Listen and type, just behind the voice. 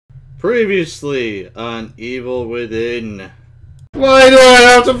Previously on Evil Within. Why do I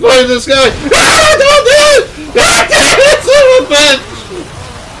have to fight this guy? Ah, don't do it! God damn it, son of a bitch!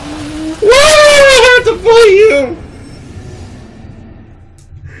 Why do I have to fight you?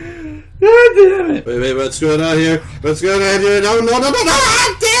 God damn it! Wait, what's going on here? What's going on here? No! God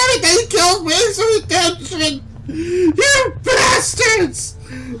damn it! They killed Wings of Redemption! You bastards!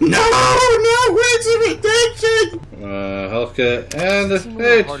 No, Wings of Redemption! Health kit and the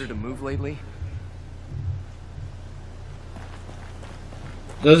page. Harder to move lately.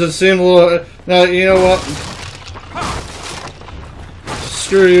 Does it seem a little? No, you know what?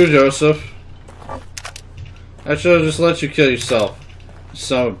 Screw you, Joseph. I should have just let you kill yourself, you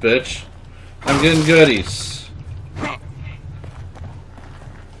son of a bitch. I'm getting goodies.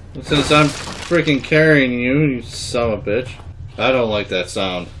 Since I'm freaking carrying you, you son of a bitch. I don't like that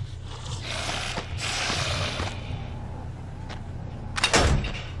sound.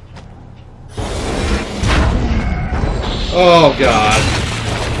 Oh god.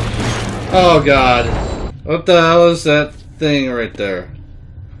 Oh god. What the hell is that thing right there?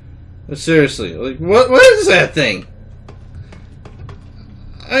 Seriously, like what is that thing?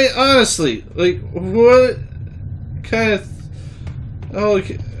 I honestly, like, what kind of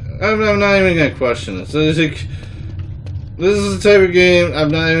I'm not even gonna question this. This is the type of game I'm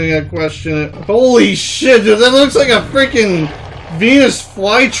not even gonna question it. Holy shit, dude, that looks like a freaking Venus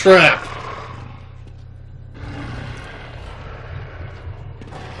flytrap.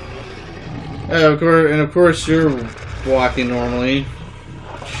 And of course you're walking normally,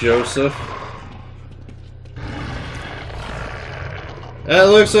 Joseph. That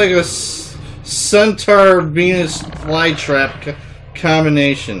looks like a Centaur Venus flytrap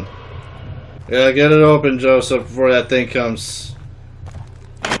combination. Yeah, get it open, Joseph, before that thing comes.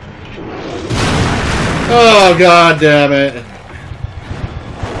 Oh, god damn it.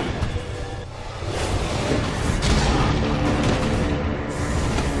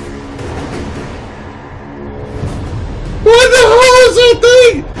 What the hell is that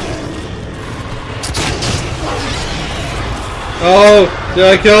thing? Oh, did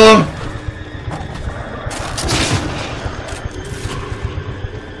I kill him?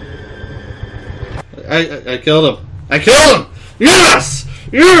 I killed him. I killed him! Yes!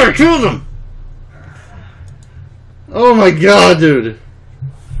 Yeah, I killed him! Oh my god, dude.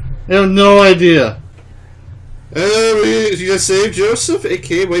 I have no idea. We just saved Joseph,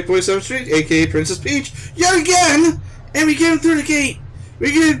 aka White Boy 7th Street, aka Princess Peach, yet again! And we get him through the gate!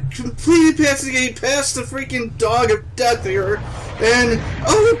 We get completely past the gate, past the freaking dog of death here, and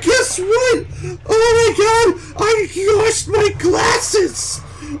oh, guess what? Oh my god! I lost my glasses!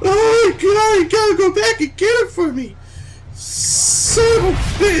 Oh my god, you gotta go back and get it for me! Son of a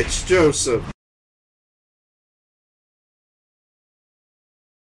bitch, Joseph!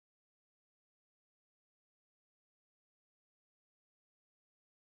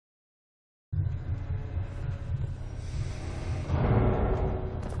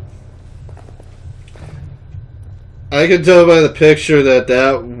 I can tell by the picture that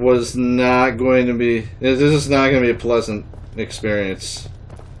that was not going to be... This is not going to be a pleasant experience.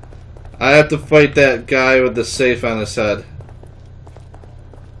 I have to fight that guy with the safe on his head.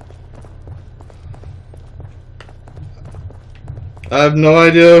 I have no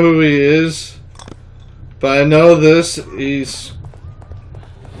idea who he is, but I know this, he's...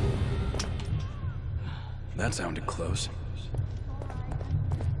 That sounded close.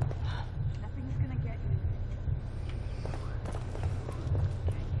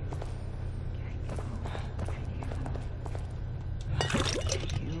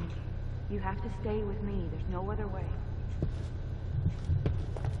 You have to stay with me. There's no other way.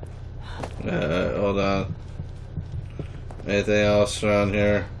 Hold on. Anything else around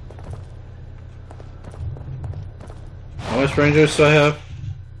here? How much brain juice do I have?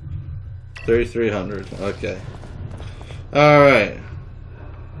 3,300. Okay. Alright.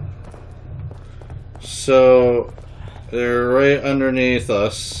 So, they're right underneath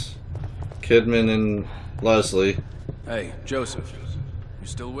us. Kidman and Leslie. Hey, Joseph. You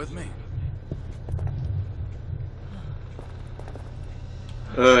still with me?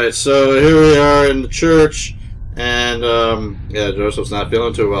 Alright, so here we are in the church, and, yeah, Joseph's not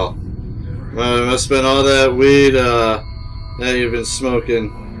feeling too well. It must have been all that weed, that you've been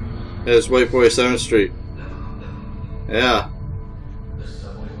smoking at his White Boy 7th Street. Yeah.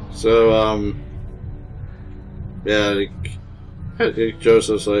 So, yeah, I think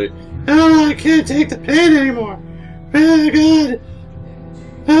Joseph's like, oh, I can't take the pain anymore! Oh my god!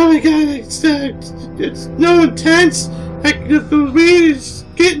 Oh my god, it's no intense! The weed is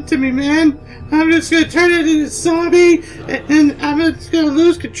getting to me, man. I'm just gonna turn it into a zombie, and I'm just gonna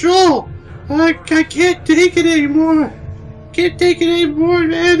lose control. I can't take it anymore. Can't take it anymore,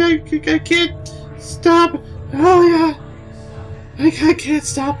 man. I can't stop. Oh yeah. I can't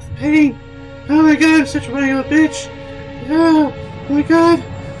stop the pain. Oh my god, I'm such a whiny little bitch. Oh my god.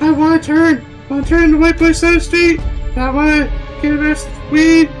 I want to turn. I want to turn to White Boy 7th Street. I want to get arrested for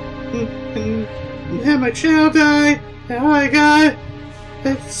weed and have my child die. Oh my god.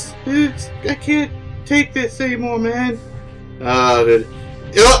 I can't take this anymore, man. Ah, dude.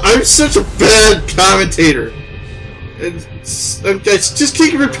 You know, I'm such a bad commentator. I just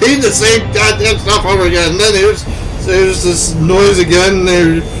keep repeating the same goddamn stuff over again, and then there's this noise again.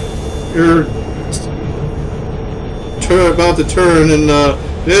 You're about to turn, and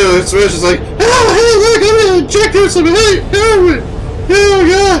yeah, it's just like, oh hey, look, I'm gonna inject you some heroin. Oh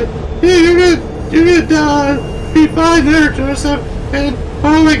god, yeah, you're gonna be fine there, Joseph. And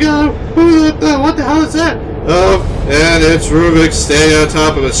oh my god, what the hell is that? Oh, and it's Ruvik standing on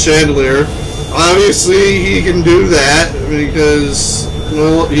top of a chandelier. Obviously, he can do that because,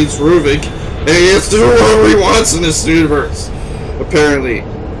 well, he's Ruvik, and he has to do whatever he wants in this universe, apparently.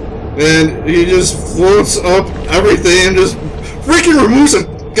 And he just floats up everything and just freaking removes a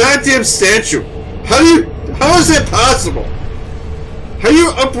goddamn statue. How is that possible? How do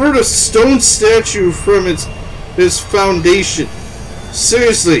you uproot a stone statue from its foundation?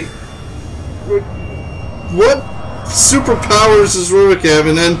 Seriously. What superpowers does Ruvik have?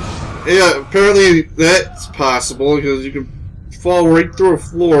 And then, yeah, apparently that's possible because you can fall right through a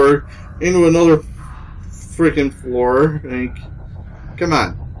floor into another freaking floor. Like, come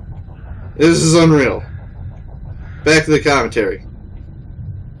on. This is unreal. Back to the commentary.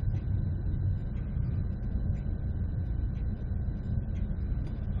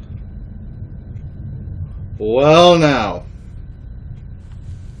 Well, now.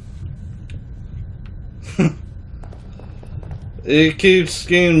 It keeps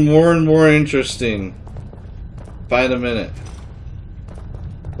getting more and more interesting by the minute.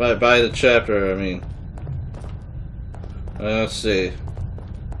 By the chapter, I mean. Let's see.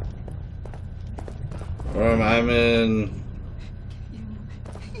 I'm in...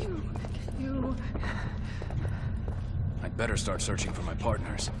 I'd better start searching for my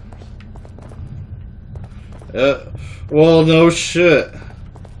partners. Well, no shit.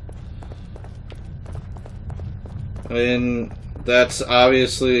 I mean, that's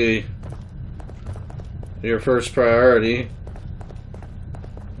obviously your first priority.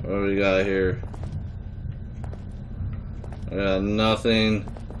 What do we got here? We got nothing.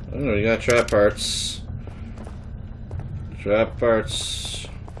 Oh, we got trap parts. Trap parts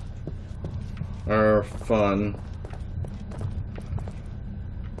are fun.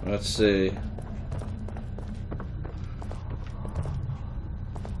 Let's see.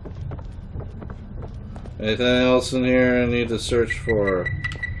 Anything else in here I need to search for?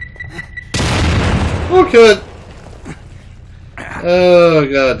 Okay. Oh,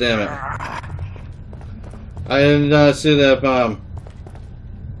 god damn it. I did not see that bomb.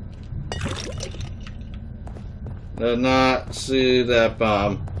 Did not see that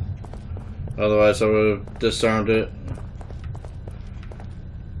bomb. Otherwise I would have disarmed it.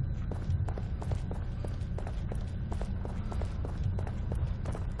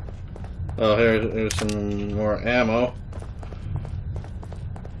 Oh, here's some more ammo.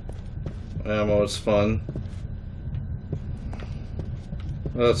 Ammo is fun.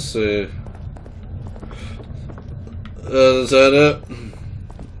 Let's see. Is that it?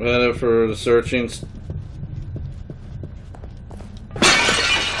 Is that it for the searching?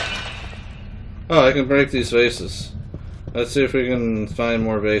 Oh, I can break these vases. Let's see if we can find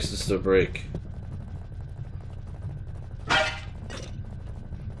more vases to break.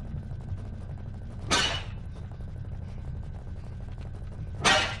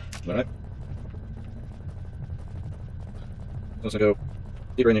 Alright. Let's go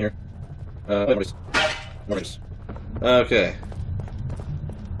deeper in here. More vases. Okay.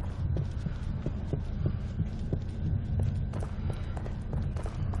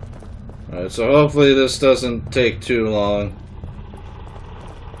 Alright, so hopefully this doesn't take too long.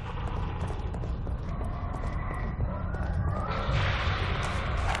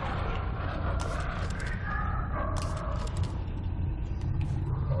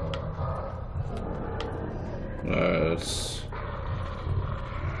 Alright, let's...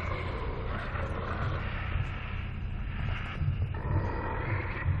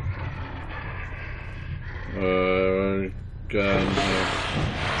 gun here.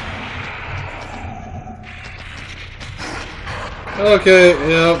 Okay,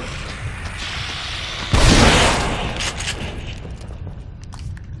 yep.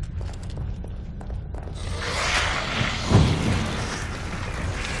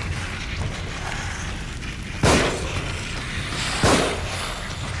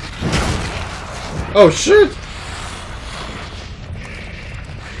 Oh shit!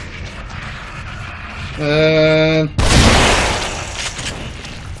 And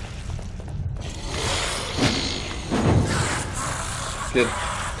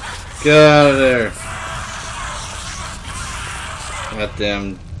get out of there!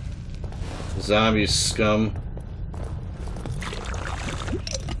 Goddamn zombie scum.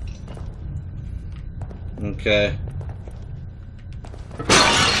 Okay.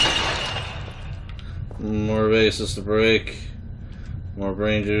 More bases to break. More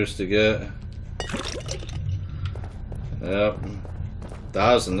brain juice to get. Yep.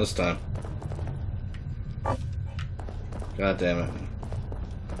 1,000 this time. God damn it.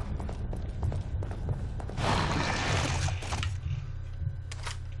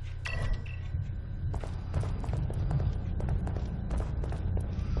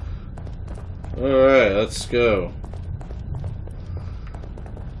 Alright, let's go.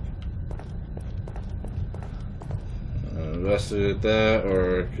 Investigate that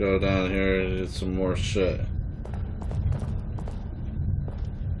or go down here and get some more shit.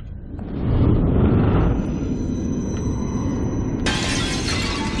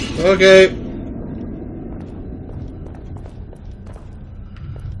 Okay.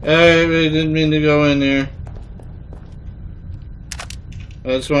 I really didn't mean to go in there.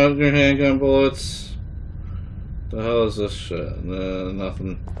 I just wanted your handgun bullets. The hell is this shit?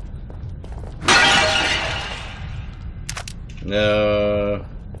 Nothing. No.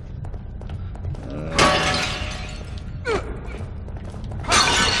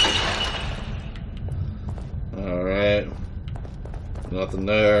 Alright. Nothing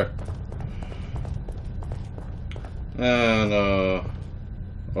there. And,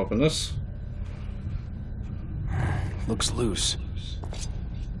 open this. Looks loose.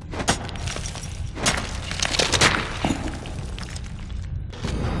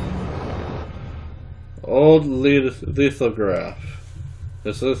 Old lithograph.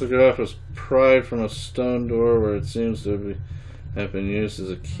 This lithograph was pried from a stone door where it seems to have been used as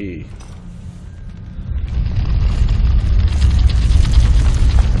a key.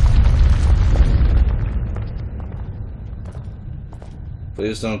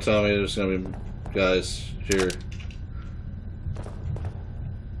 Please don't tell me there's gonna be guys here.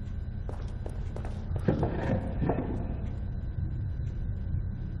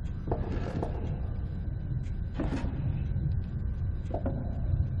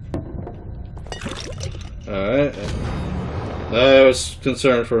 Alright. I was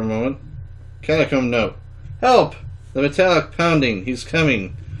concerned for a moment. Catacomb note. Help! The metallic pounding. He's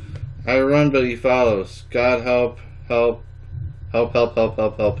coming. I run, but he follows. God help. Help. Help, help, help,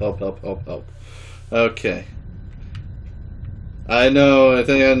 help, help, help, help, help, help. Okay. I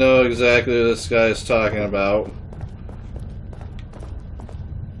think I know exactly what this guy is talking about.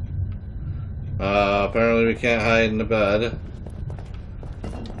 Apparently we can't hide in the bed.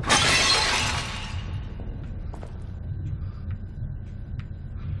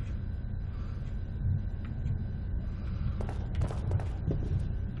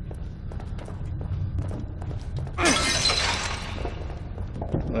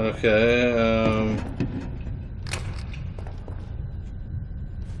 Okay,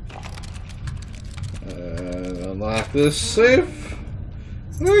 unlock this safe.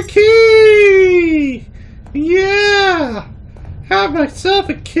 A key! Yeah! Have myself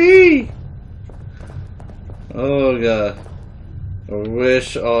a key! Oh god. I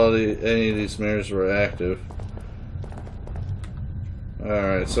wish any of these mirrors were active.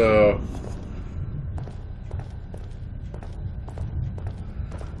 Alright, so...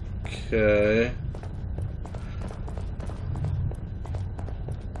 Okay.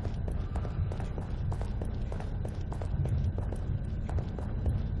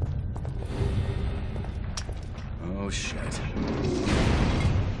 Oh shit.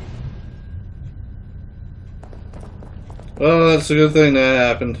 Well, that's a good thing that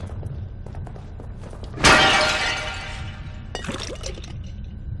happened.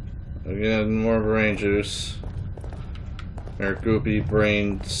 Again, more brain juice. Or goopy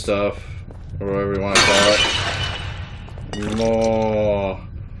brain stuff. Or whatever you want to call it. More.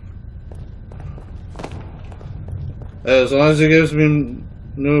 As long as it gives me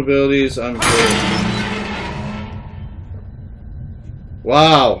new abilities, I'm good.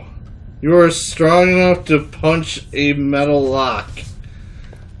 Wow! You are strong enough to punch a metal lock.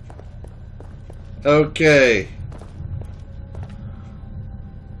 Okay.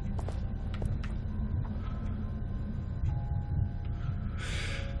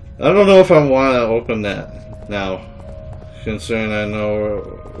 I don't know if I want to open that now, considering I know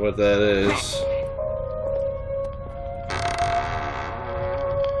what that is.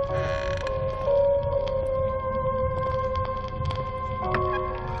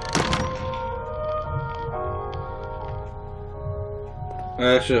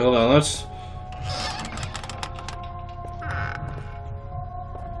 Actually, hold on. Let's.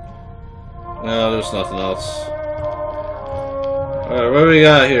 No, there's nothing else. Alright, what do we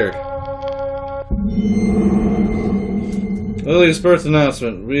got here? Lily's birth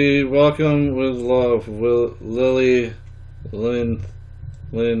announcement. We welcome with love Lily Lynn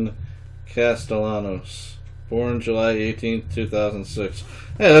Castellanos. Born July 18th, 2006.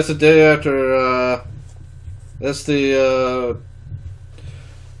 Yeah, that's the day after, that's the,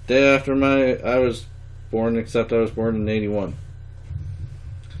 day after I was born, except I was born in 81.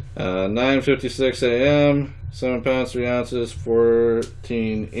 9:56 a.m., 7 pounds, 3 ounces,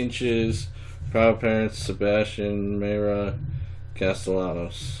 14 inches. Proud parents, Sebastian Mayra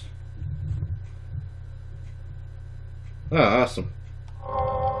Castellanos. Oh, awesome.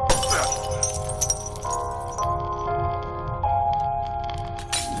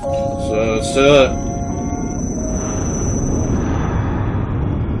 So, let's do it.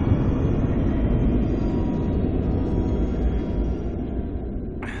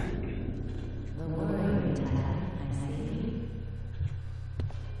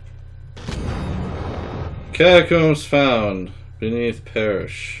 Catacombs found beneath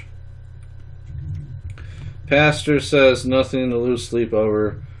parish. Pastor says nothing to lose sleep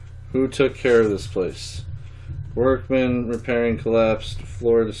over. Who took care of this place? Workmen repairing collapsed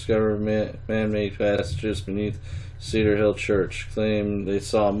floor discover man-made passages beneath Cedar Hill Church. Claim they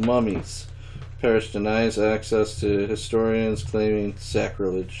saw mummies. Parish denies access to historians, claiming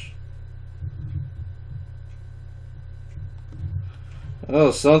sacrilege.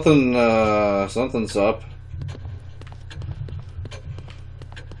 Oh, something's up.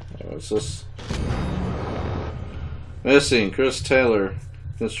 What's this? Missing Chris Taylor,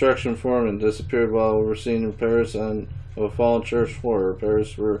 construction foreman, disappeared while overseeing repairs on a fallen church floor.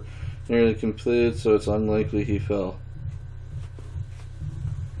 Repairs were nearly completed, so it's unlikely he fell.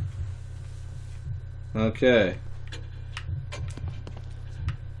 Okay.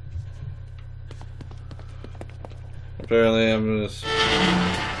 Apparently I'm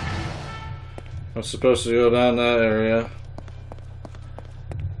supposed to go down that area.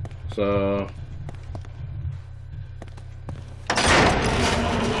 So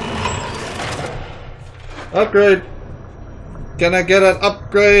upgrade! Can I get an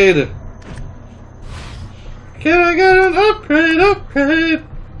upgrade? Can I get an upgrade? Upgrade!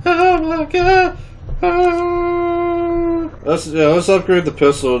 Oh my god! Oh. Let's upgrade the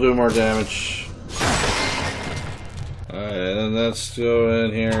pistol to do more damage. Alright, then let's go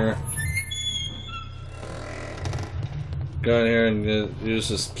in here. Go in here and use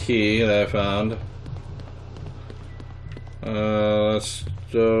this key that I found. Let's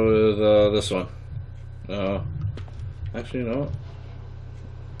go with this one. No. Actually, no.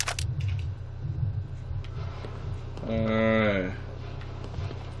 Alright.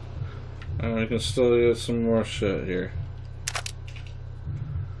 I can still get some more shit here.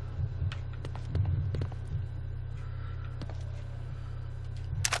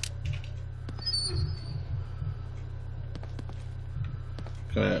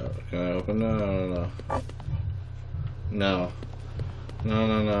 Can I open that? No. No.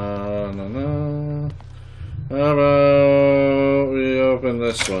 No. How about we open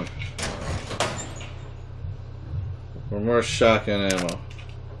this one? For more shotgun ammo.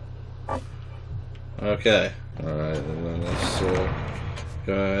 Okay. Alright, and then let's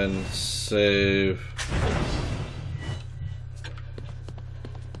go ahead and save.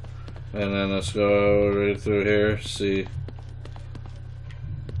 And then let's go right through here, see.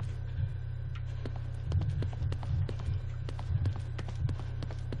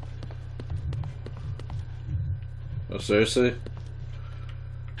 Oh, seriously?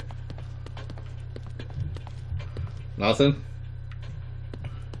 Nothing?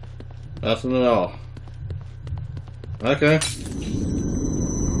 Nothing at all. Okay.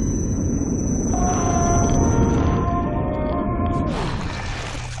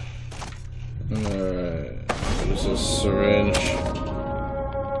 Alright. There's a syringe.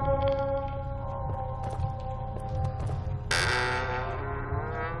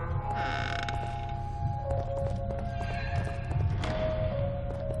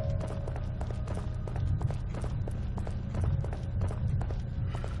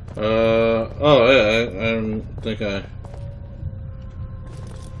 Oh yeah, I think I...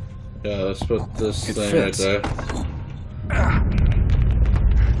 Yeah, let's put this thing right there.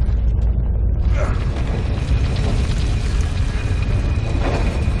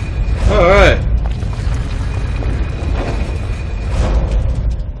 Alright!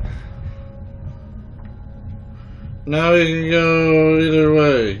 Now we can go either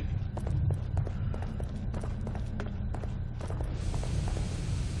way.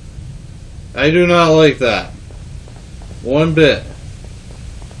 I do not like that. One bit.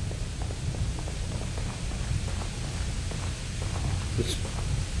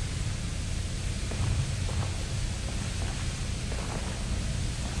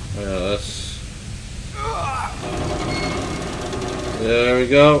 Yeah, that's... There we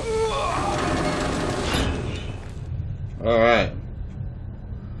go. Alright.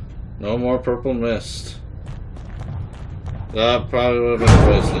 No more purple mist. That probably would have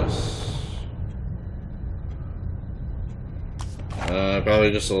been poisonous. I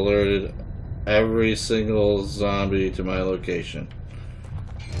probably just alerted every single zombie to my location.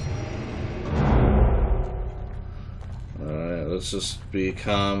 Alright, let's just be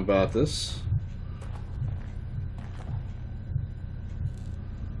calm about this.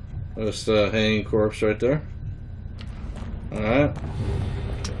 There's the hanging corpse right there. Alright.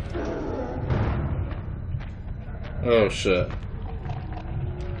 Oh shit.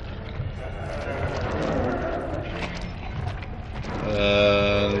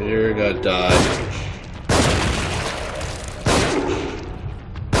 You're gonna die.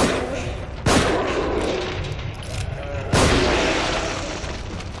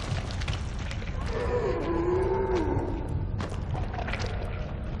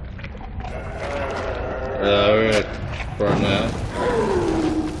 We're gonna burn that.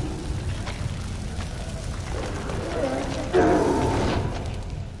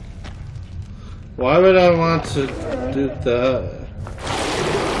 Why would I want to do that?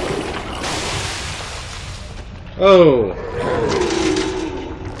 Oh!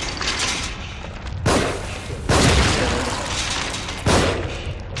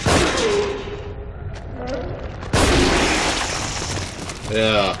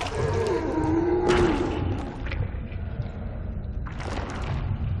 Yeah.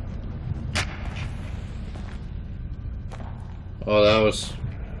 Oh, that was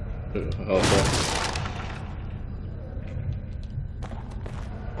helpful.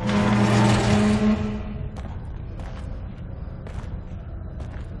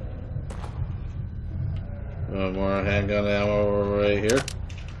 More handgun ammo right here.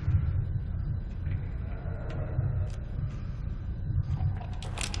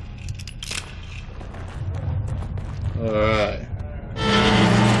 Alright.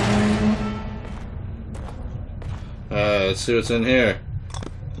 Let's see what's in here.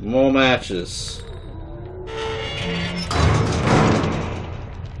 More matches.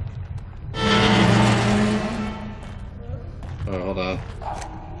 Oh, hold on.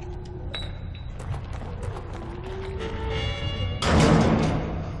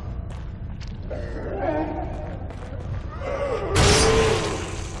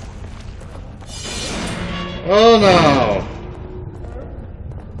 Oh no!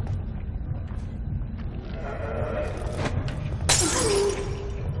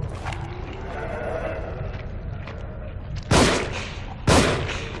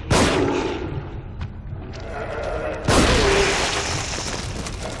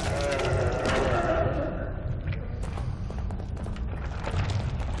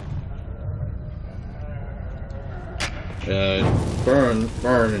 Yeah, burn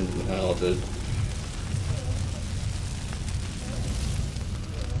and melted.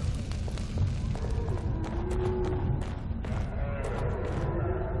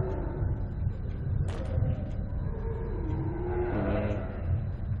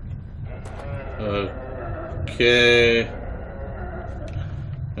 Okay.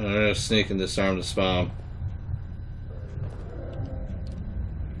 I'm gonna sneak and disarm the spawn.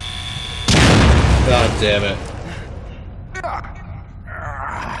 God damn it.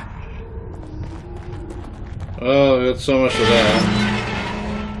 Oh, we got so much of that.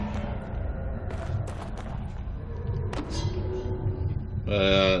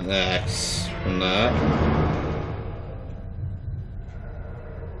 An axe from that.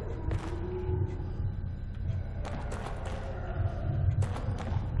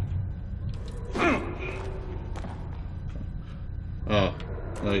 Oh,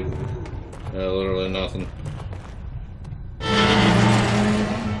 like, yeah, literally nothing.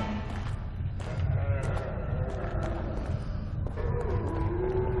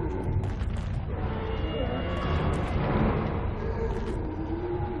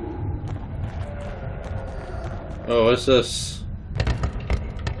 Oh, what's this?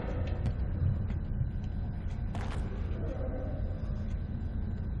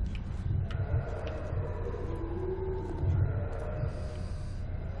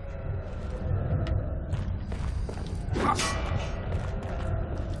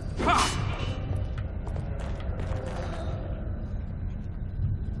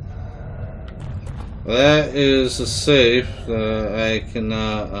 That is a safe that I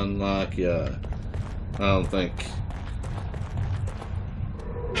cannot unlock yet. I don't think.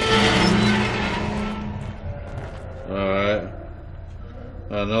 Alright.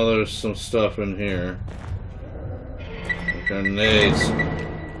 I know there's some stuff in here. Grenades.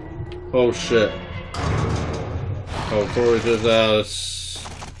 Oh shit. Oh, before we do that, let's...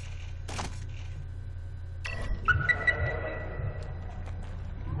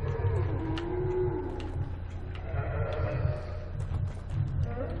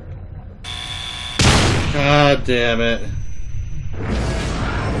 God damn it.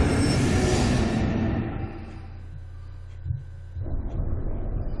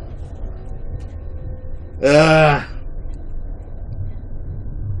 Ah.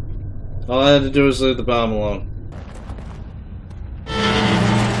 All I had to do was leave the bomb alone.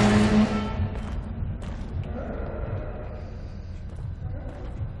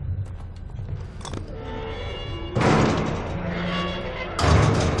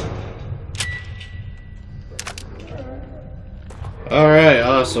 Alright,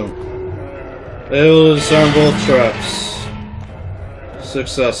 awesome. Able to disarm both traps.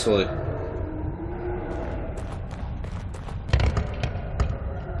 Successfully.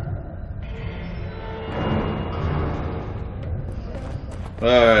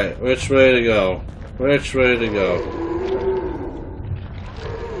 Alright, which way to go? Which way to go?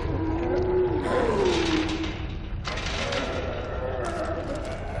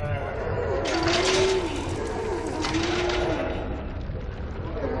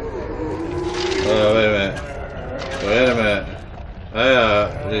 Oh, wait a minute. Wait a minute.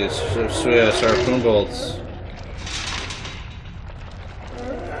 These sweet-ass harpoon bolts.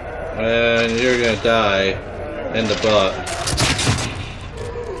 And you're gonna die in the butt.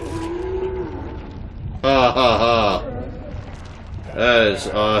 Ha ha ha. That is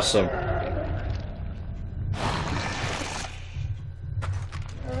awesome.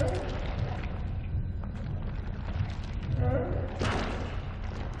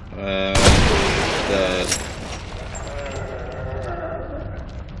 Dead.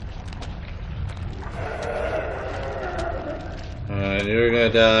 And you're gonna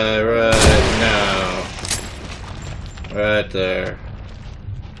die right now. Right there.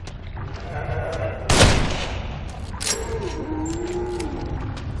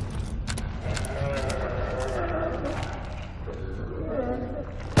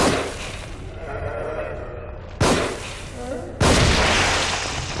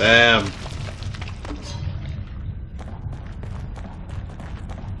 Bam.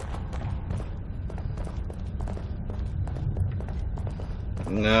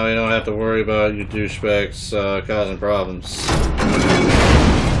 Now we don't have to worry about you douchebags causing problems.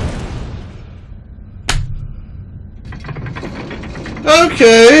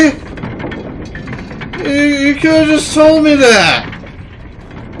 Okay! You could have just told me that!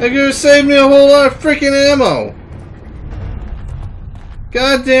 That could have saved me a whole lot of freaking ammo!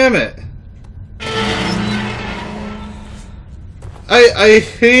 God damn it! I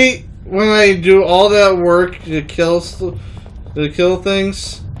hate when I do all that work to kill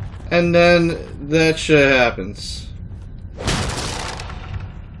things, and then that shit happens.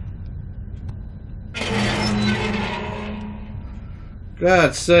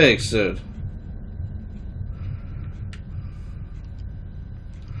 God's sakes, dude.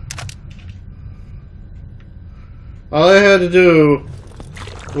 All I had to do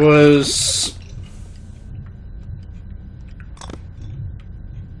was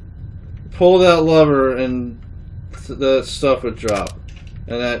pull that lever and that stuff would drop,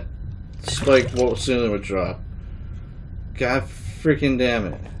 and that spike ceiling would drop. God freaking damn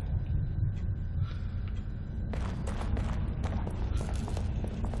it.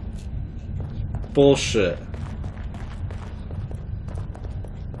 Bullshit.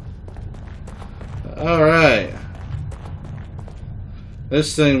 Alright.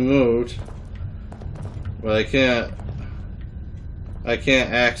 This thing moved, but I can't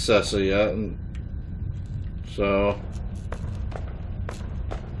access it yet, and so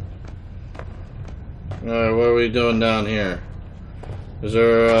alright, what are we doing down here? Is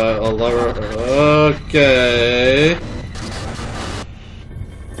there a lever? Okay.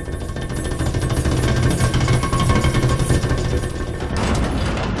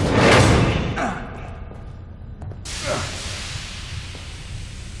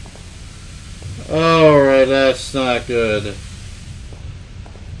 Alright, that's not good.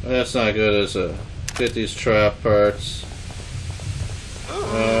 That's not good, is it? Get these trap parts.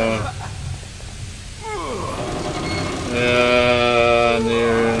 Yeah,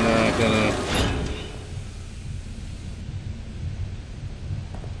 you're not gonna...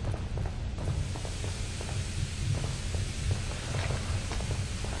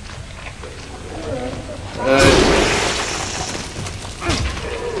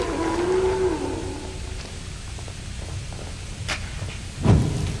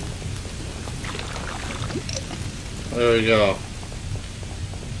 we go.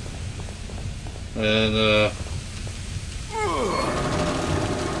 And,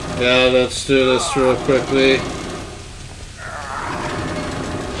 yeah, let's do this real quickly.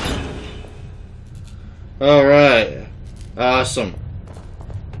 Alright. Awesome.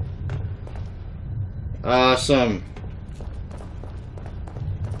 Awesome.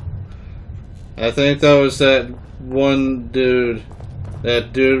 I think that was that one dude.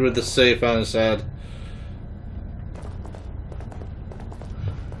 That dude with the safe on his head.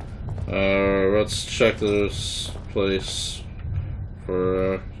 Let's check this place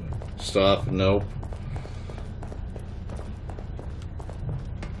for stuff. Nope.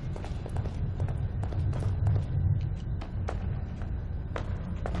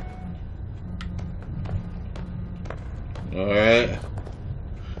 Alright.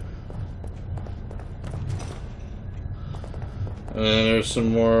 And there's some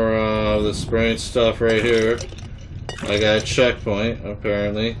more of the spraying stuff right here. I got a checkpoint,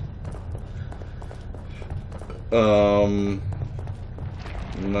 apparently.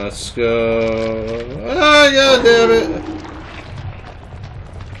 Let's go. Ah, yeah, damn it!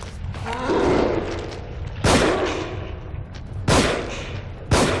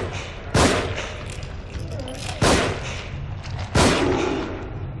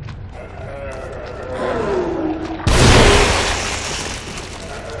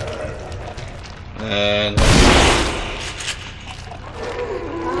 And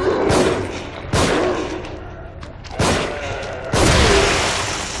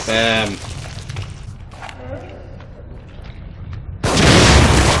bam.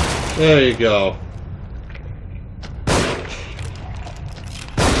 There you go.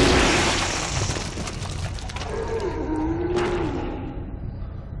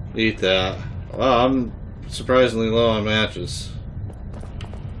 Eat that. Wow, I'm surprisingly low on matches.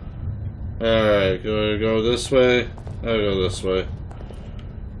 Alright, go this way. I'll go this way.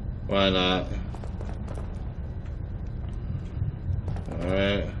 Why not?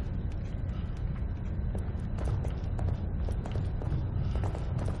 Alright.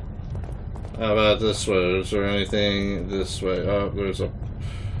 How about this way? Is there anything this way? Oh, there's a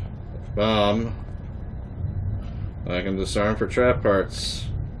bomb. I can disarm for trap parts.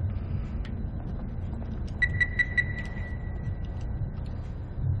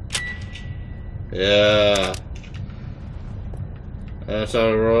 Yeah. That's how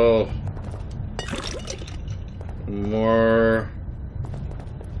I roll. More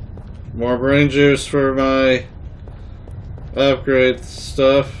brain juice for my upgrade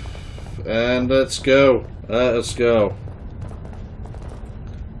stuff. And let's go. Let's go.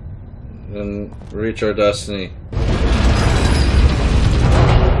 And reach our destiny.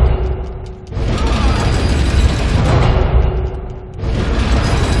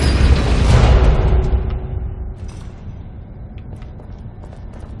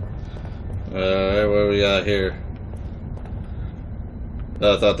 Alright, what do we got here?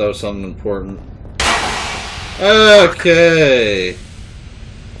 I thought that was something important. Okay.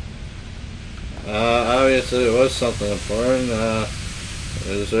 Obviously it was something important.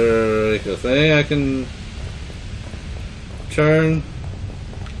 Is there like a thing I can turn?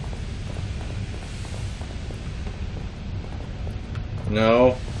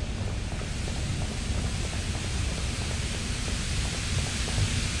 No.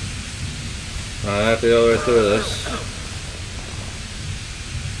 I have to go right through this.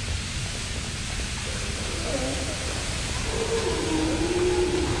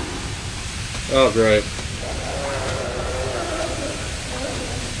 Oh, great.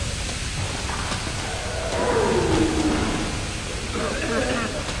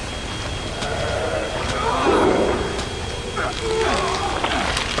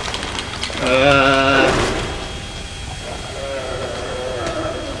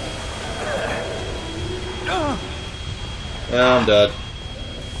 I'm dead.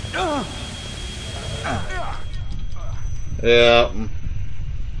 Yeah.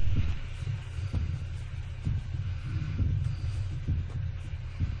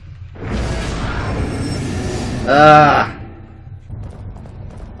 Ah.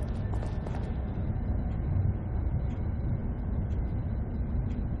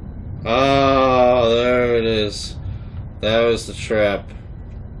 Oh, there it is. That was the trap.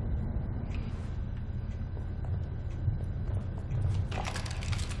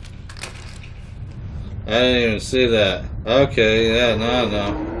 I didn't even see that. Okay, yeah, no,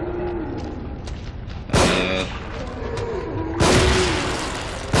 no.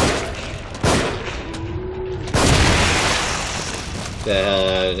 Get the hell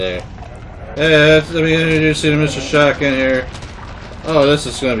out of there. Hey, let me introduce you to Mr. Shotgun here. Oh, this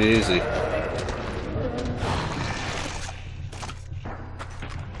is gonna be easy.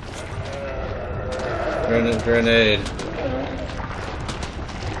 Grenade.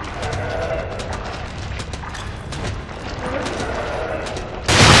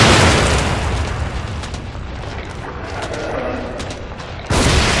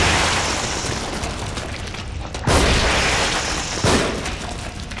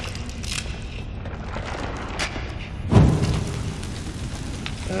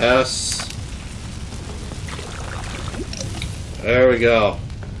 Yes. There we go.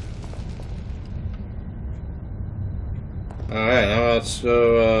 Alright, now let's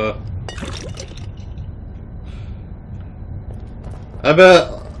go, I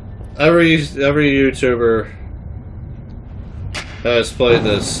bet every YouTuber has played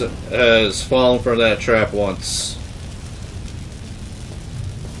this has fallen for that trap once.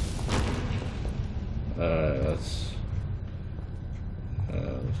 Alright, let's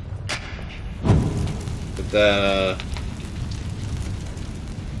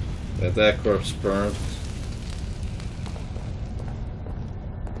get that corpse burnt.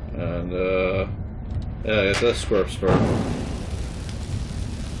 And, yeah, get this corpse burnt.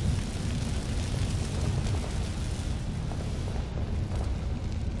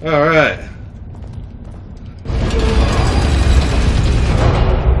 Alright.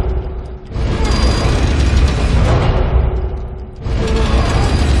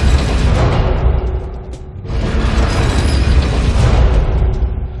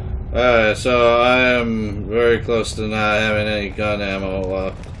 Alright, so I am very close to not having any gun ammo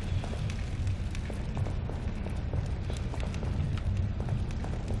left.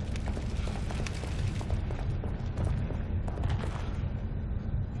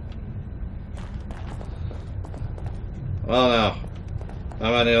 Well, now,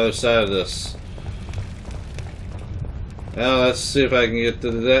 I'm on the other side of this. Now, let's see if I can get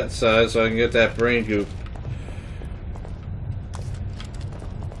to that side so I can get that brain goop.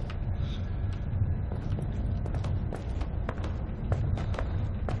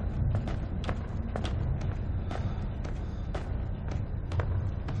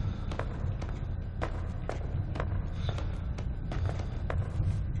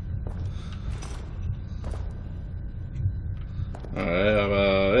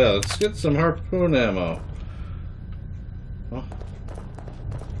 Alright, yeah, let's get some harpoon ammo. Oh.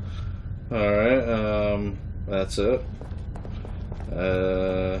 Alright, that's it.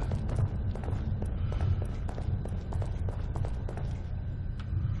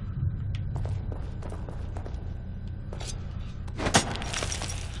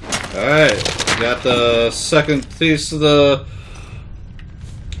 Alright, got the second piece of the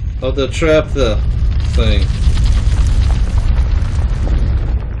trap thing.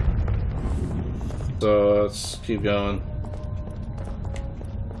 So let's keep going.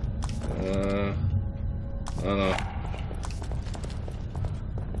 I don't know.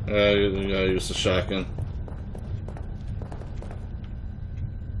 You gotta use the shotgun.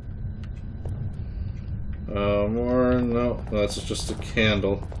 More? No, that's just a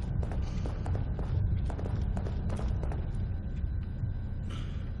candle.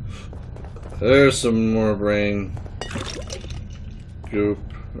 There's some more brain goop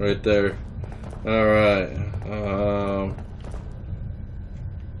right there. Alright,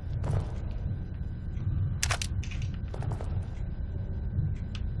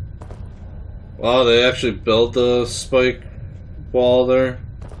 wow, they actually built a spike wall there.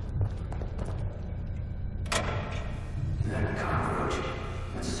 That cockroach,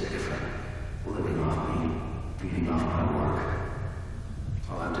 that sycophant, living off me, feeding off my work.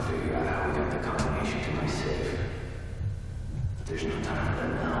 I'll have to figure out how we got the combination to my safe. But there's no time for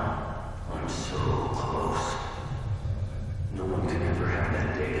that now. I'm so close. No one can ever have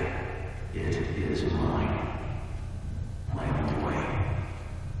that data. It is mine. My only way.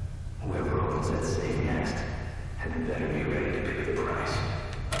 Whoever opens that safe next had better be ready to pay the price.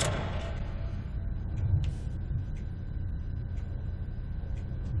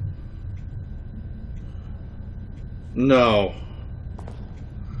 No.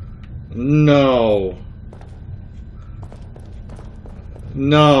 No.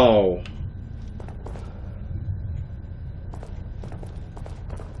 No.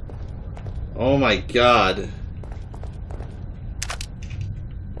 Oh my God.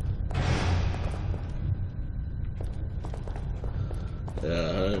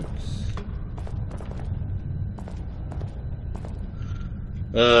 Yeah.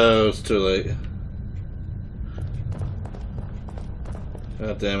 Oh, it's too late.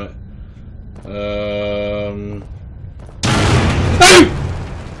 God damn it.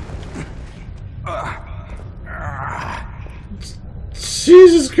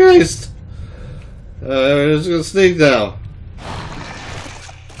 Jesus Christ! I'm just gonna sneak now.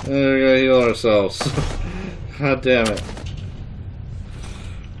 And we gotta heal ourselves. God damn it.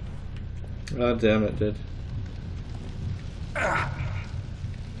 God damn it, dude.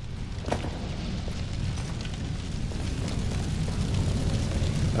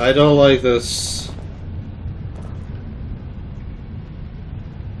 I don't like this.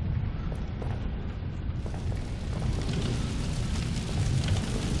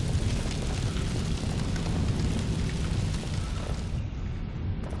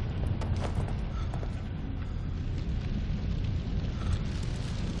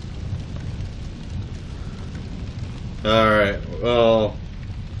 Alright, well,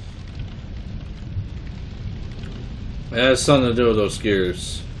 it has something to do with those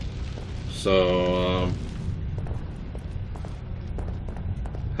gears. So,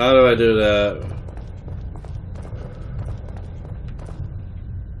 how do I do that?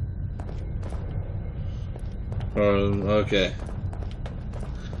 Okay.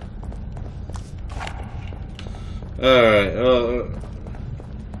 Alright, oh,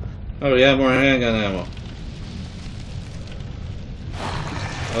 we have more handgun ammo.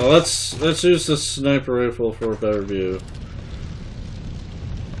 Let's use the sniper rifle for a better view.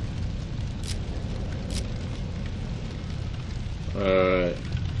 Alright.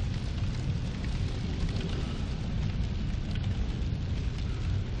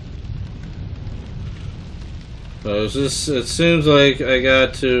 So it seems like I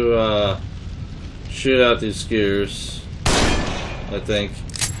got to shoot out these gears, I think.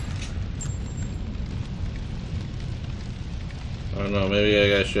 I don't know, maybe I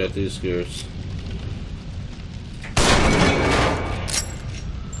gotta shoot at these gears.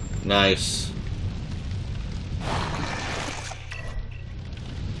 Nice.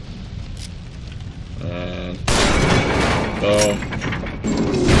 And boom.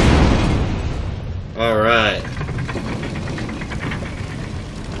 Alright.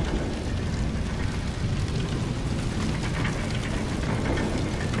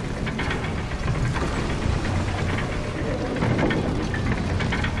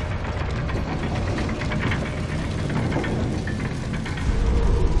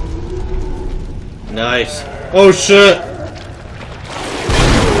 Nice. Oh shit!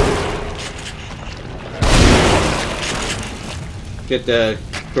 Get that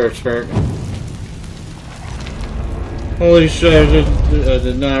first spark. Holy shit, I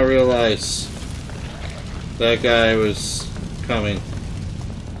did not realize that guy was coming.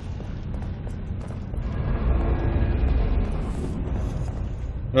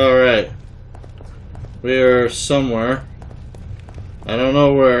 Alright. We are somewhere. I don't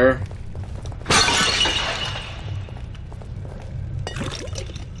know where.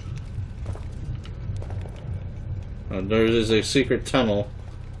 There is a secret tunnel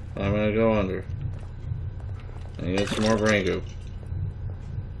I'm gonna go under and get some more brain goop.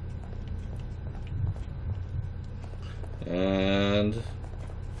 And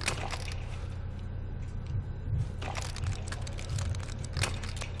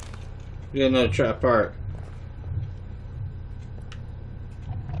get another trap part.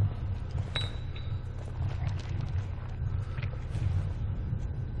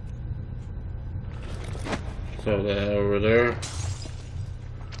 So that over there.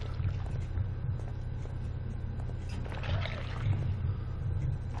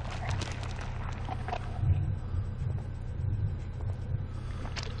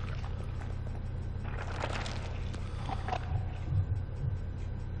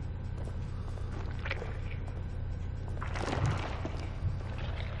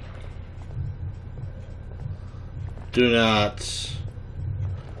 Do not.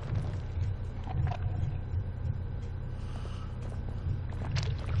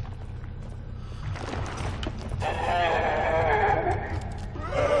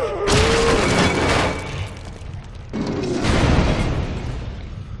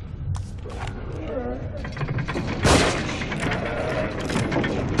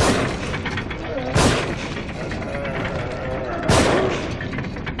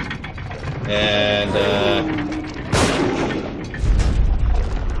 And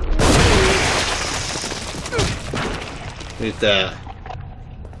eat that.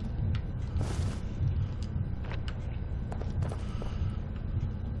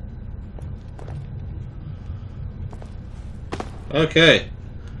 Okay.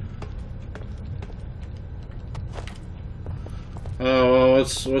 Oh well,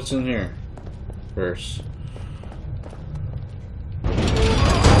 what's in here first?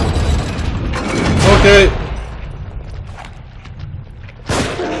 Okay.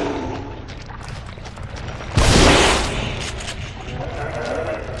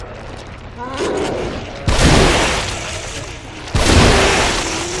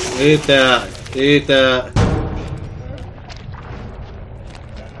 Eat that. Eat that.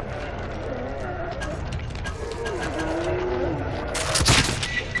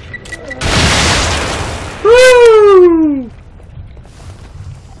 Woo!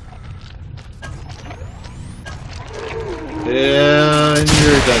 Yeah, and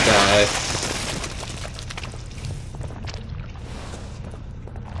you're gonna die.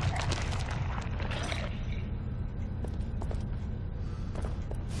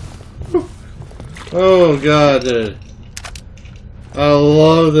 Oh god, dude. I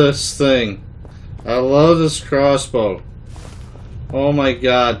love this thing. I love this crossbow. Oh my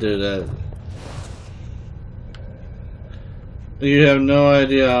god, dude. You have no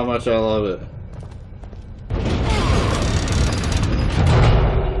idea how much I love it.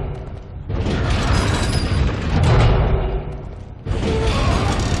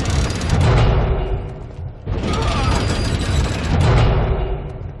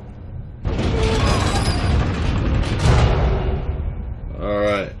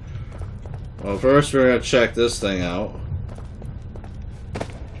 Alright. Well, first we're gonna check this thing out.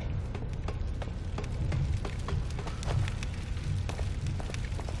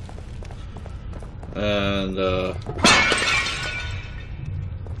 And, oh.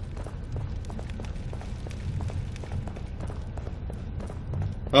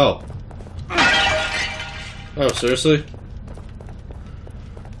 Oh, seriously?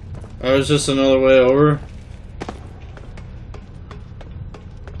 I was just another way over?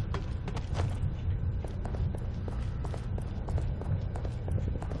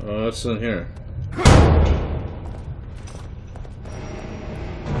 Oh, what's in here?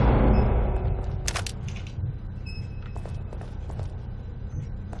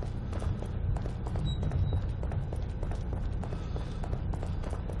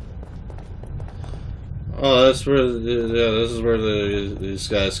 Oh, that's where, yeah, this is where these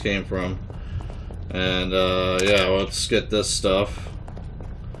guys came from. And, yeah, let's get this stuff.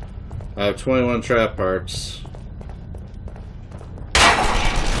 I have 21 trap parts.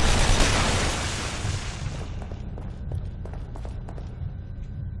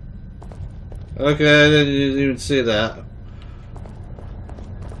 Okay, I didn't even see that.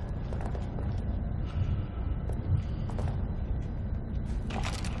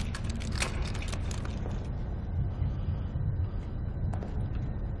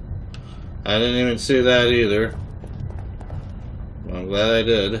 I didn't even see that either. I'm glad I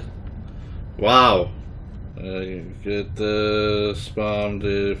did. Wow. Get the bomb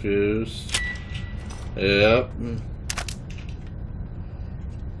defused. Yep.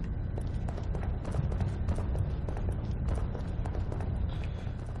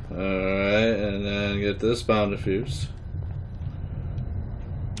 Alright, and then get this bomb defused.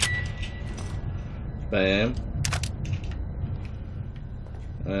 Bam.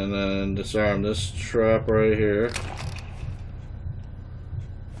 And then disarm this trap right here.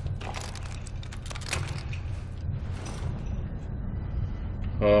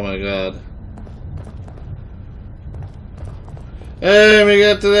 Oh my god. Hey, we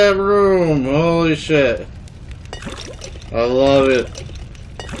got to that room! Holy shit. I love it.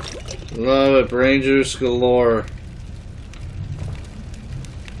 Love it. Brain juice galore.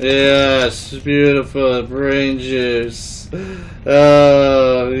 Yes, beautiful brain juice.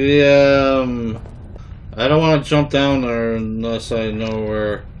 Oh, yum. I don't want to jump down there unless I know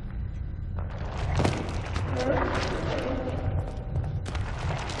where.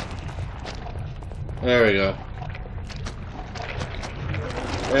 There we go.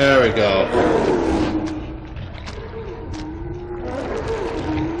 There we go.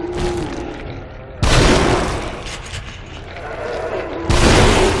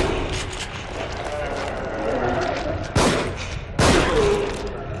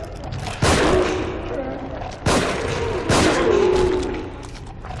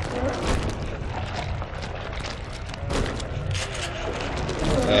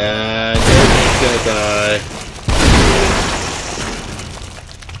 And you're gonna die.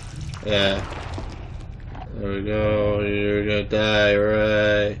 Yeah. There we go. You're gonna die,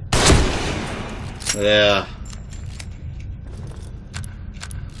 right? Yeah.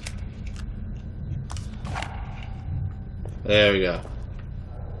 There we go.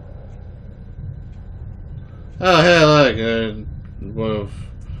 Oh, hey, look. Well,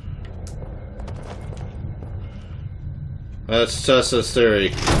 let's test this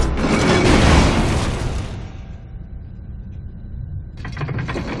theory.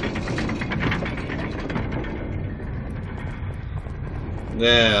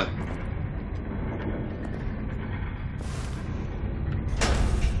 Yeah.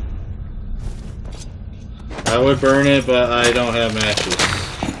 I would burn it, but I don't have matches.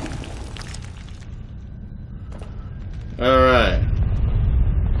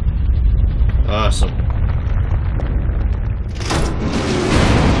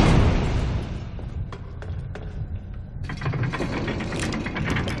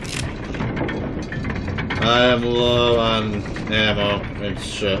 I am low on ammo and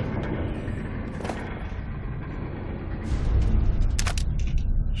shit.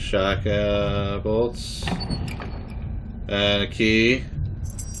 Shock bolts. And a key.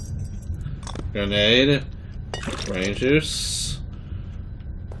 Grenade. Brain juice.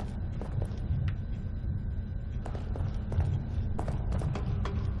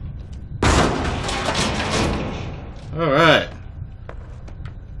 Alright.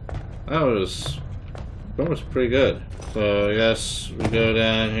 That was pretty good. So I guess we go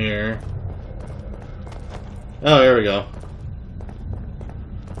down here. Oh, here we go.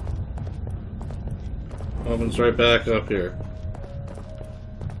 Opens right back up here.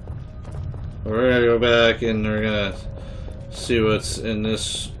 We're gonna go back and we're gonna see what's in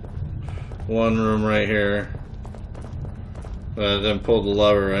this one room right here. Then pull the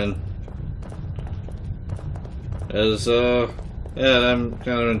lever in. Yeah, I'm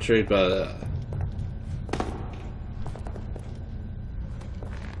kind of intrigued by that.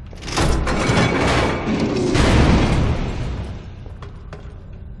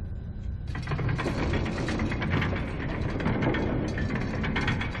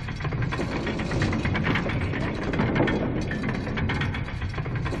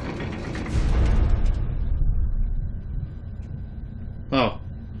 Oh.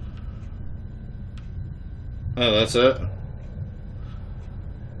 Oh, that's it?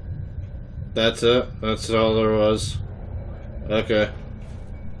 That's it? That's all there was? Okay.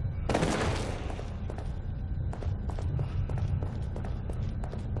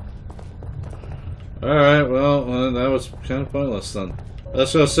 Alright, well, that was kind of pointless then.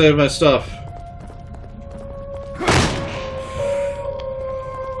 Let's go save my stuff.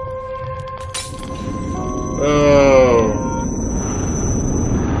 Oh.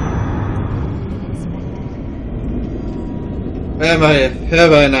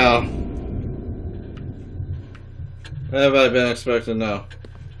 Have I now? Have I been expected now?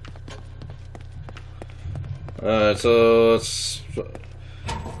 Alright, so let's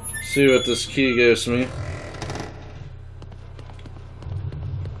see what this key gives me.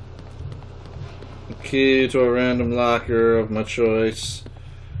 A key to a random locker of my choice.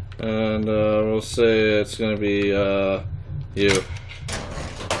 And we'll say it's gonna be you.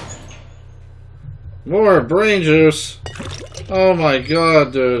 More brain juice! Oh my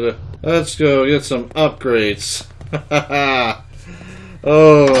god, dude. Let's go get some upgrades.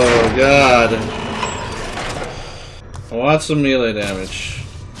 Oh god. I want some melee damage.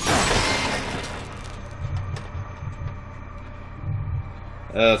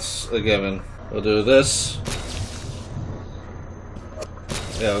 That's a given. We'll do this.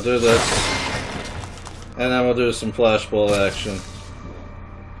 Yeah, we'll do this. And then we'll do some flashball action.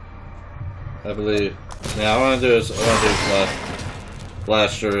 I believe. Yeah, I want to do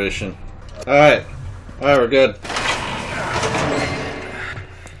flash duration. Alright. Alright, we're good.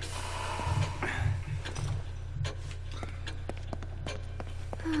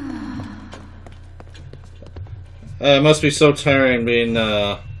 It must be so tiring being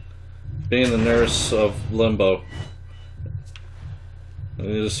the nurse of Limbo.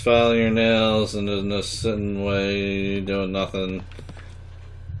 You're just filing your nails and in a sitting way, doing nothing.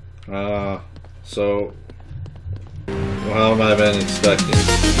 So, how have I been expecting?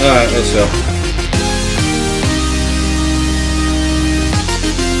 Alright, let's go.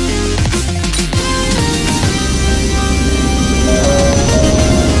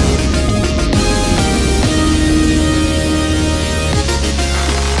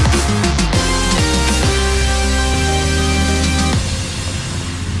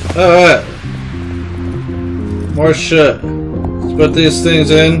 Alright. More shit. Let's put these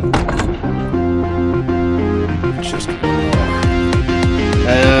things in.